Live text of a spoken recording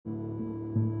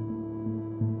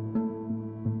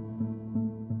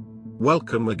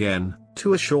Welcome again,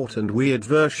 to a short and weird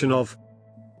version of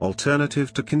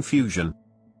Alternative to Confusion.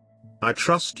 I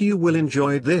trust you will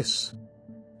enjoy this.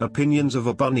 Opinions of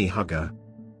a bunny hugger.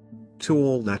 To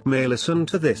all that may listen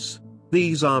to this,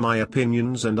 these are my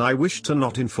opinions and I wish to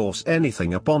not enforce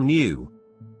anything upon you.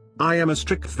 I am a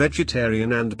strict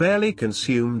vegetarian and barely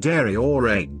consume dairy or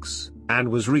eggs, and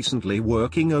was recently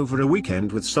working over a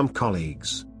weekend with some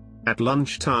colleagues. At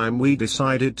lunchtime we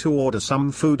decided to order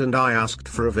some food and I asked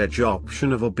for a veg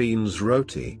option of a beans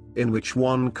roti, in which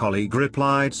one colleague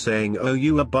replied saying, "Oh,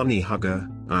 you a bunny hugger?"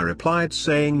 I replied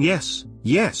saying,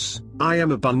 yes, I am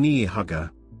a bunny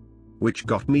hugger. Which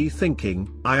got me thinking.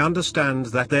 I understand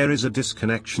that there is a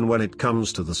disconnection when it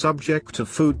comes to the subject of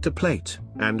food to plate,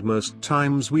 and most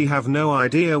times we have no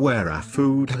idea where our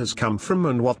food has come from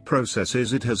and what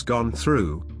processes it has gone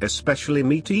through, especially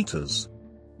meat eaters.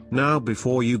 Now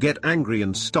before you get angry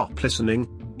and stop listening,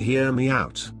 hear me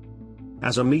out.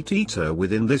 As a meat eater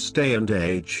within this day and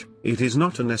age, it is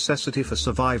not a necessity for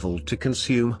survival to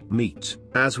consume meat,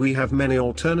 as we have many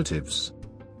alternatives.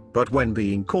 But when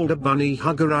being called a bunny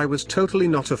hugger I was totally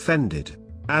not offended,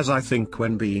 as I think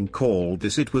when being called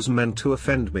this it was meant to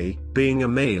offend me, being a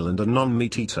male and a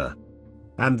non-meat eater.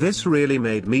 And this really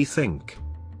made me think.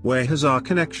 Where has our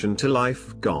connection to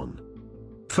life gone?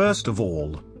 First of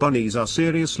all, bunnies are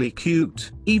seriously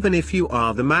cute. Even if you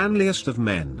are the manliest of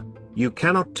men, you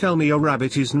cannot tell me a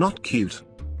rabbit is not cute.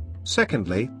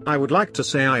 Secondly, I would like to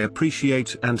say I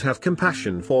appreciate and have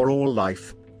compassion for all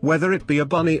life, whether it be a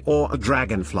bunny or a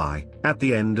dragonfly. At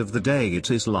the end of the day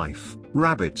it is life.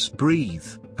 Rabbits breathe,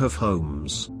 have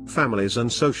homes, families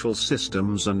and social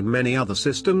systems and many other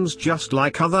systems just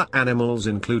like other animals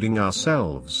including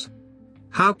ourselves.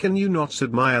 How can you not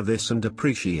admire this and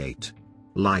appreciate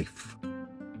life?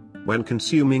 When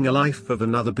consuming a life of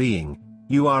another being,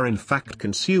 you are in fact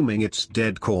consuming its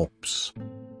dead corpse.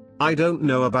 I don't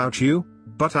know about you,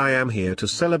 but I am here to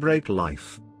celebrate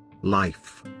life.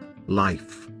 Life,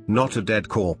 not a dead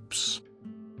corpse.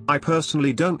 I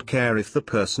personally don't care if the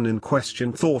person in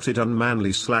question thought it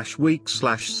unmanly / weak /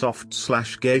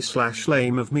 soft / gay /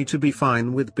 lame of me to be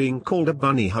fine with being called a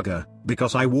bunny hugger,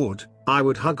 because I would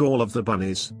hug all of the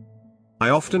bunnies. I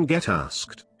often get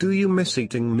asked, do you miss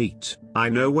eating meat? I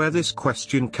know where this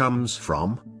question comes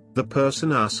from. The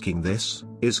person asking this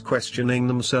is questioning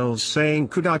themselves saying,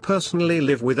 could I personally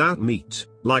live without meat,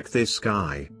 like this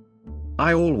guy?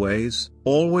 I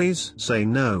always say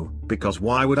no, because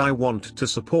why would I want to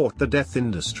support the death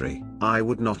industry? I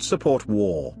would not support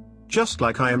war, just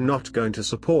like I am not going to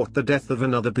support the death of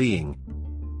another being.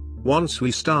 Once we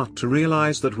start to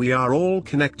realize that we are all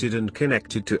connected and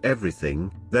connected to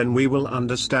everything, then we will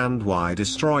understand why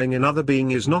destroying another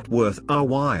being is not worth our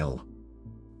while.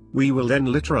 We will then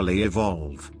literally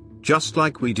evolve, just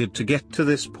like we did to get to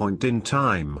this point in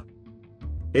time.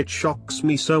 It shocks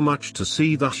me so much to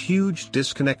see the huge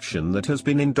disconnection that has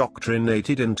been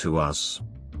indoctrinated into us,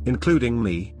 including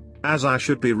me, as I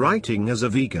should be writing as a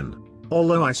vegan,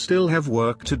 although I still have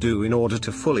work to do in order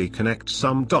to fully connect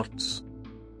some dots.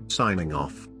 Signing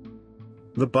off.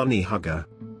 The Bunny Hugger.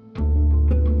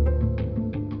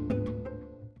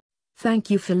 Thank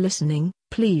you for listening.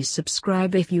 Please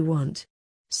subscribe if you want.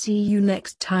 See you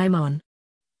next time on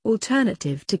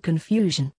Alternative to Confusion.